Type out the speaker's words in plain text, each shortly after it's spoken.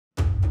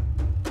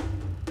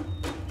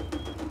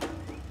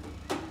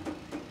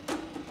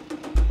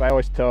I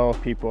always tell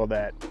people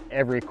that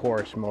every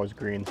course mows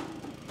greens.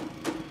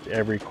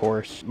 Every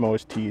course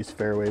mows tees,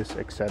 fairways,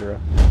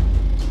 etc.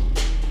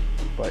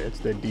 But it's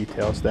the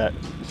details that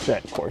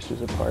set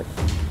courses apart.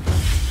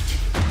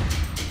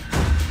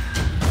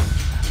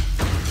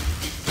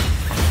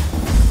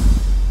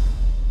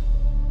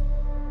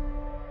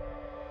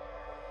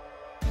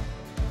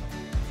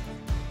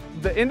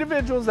 The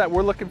individuals that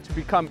we're looking to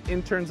become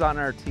interns on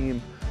our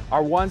team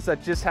are ones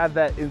that just have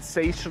that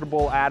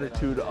insatiable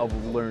attitude of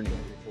learning.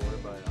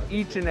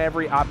 Each and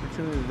every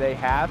opportunity they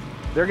have,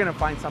 they're going to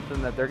find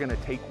something that they're going to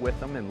take with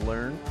them and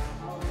learn.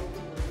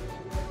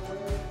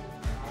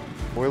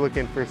 We're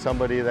looking for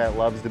somebody that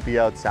loves to be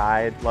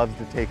outside, loves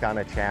to take on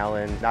a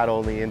challenge, not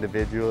only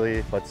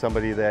individually, but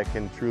somebody that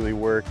can truly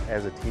work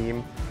as a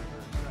team.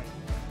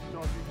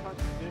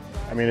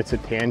 I mean, it's a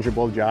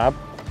tangible job,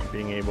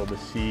 being able to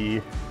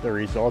see the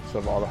results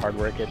of all the hard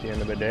work at the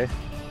end of the day.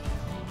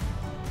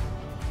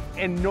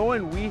 And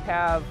knowing we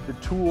have the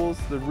tools,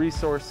 the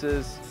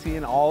resources,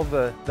 seeing all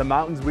the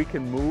mountains we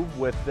can move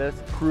with this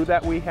crew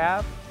that we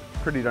have,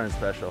 pretty darn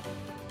special.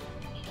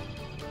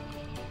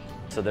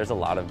 So there's a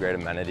lot of great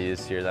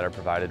amenities here that are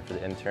provided for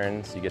the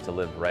interns. You get to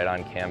live right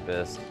on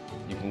campus.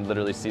 You can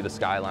literally see the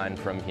skyline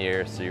from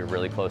here, so you're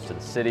really close to the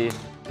city.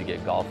 You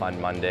get golf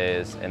on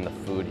Mondays, and the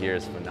food here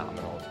is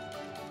phenomenal.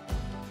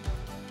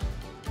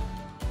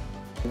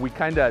 We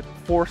kind of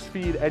force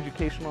feed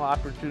educational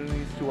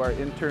opportunities to our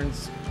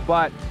interns,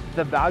 but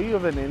the value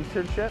of an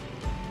internship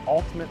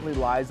ultimately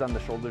lies on the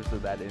shoulders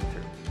of that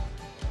intern.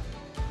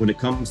 When it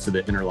comes to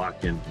the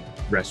Interlachen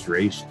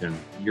restoration,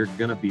 you're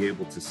going to be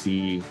able to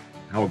see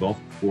how a golf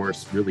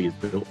course really is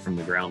built from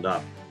the ground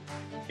up.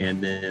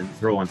 And then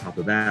throw on top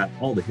of that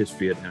all the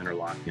history of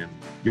Interlachen.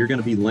 You're going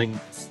to be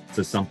linked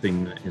to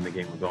something in the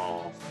game of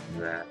golf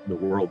that the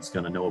world's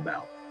going to know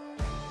about.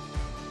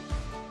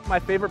 My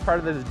favorite part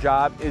of this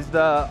job is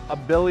the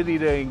ability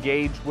to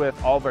engage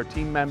with all of our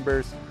team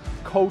members,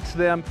 coach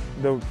them.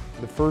 The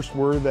first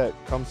word that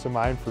comes to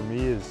mind for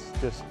me is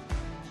just,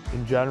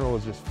 in general,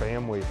 is just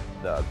family.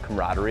 The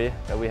camaraderie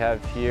that we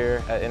have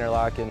here at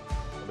Interlachen.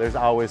 There's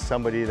always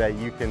somebody that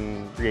you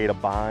can create a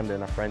bond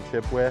and a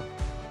friendship with.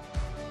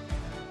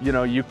 You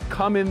know, you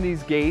come in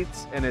these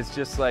gates and it's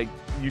just like,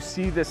 you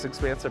see this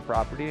expansive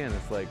property and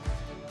it's like,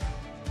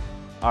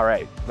 all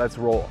right, let's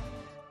roll.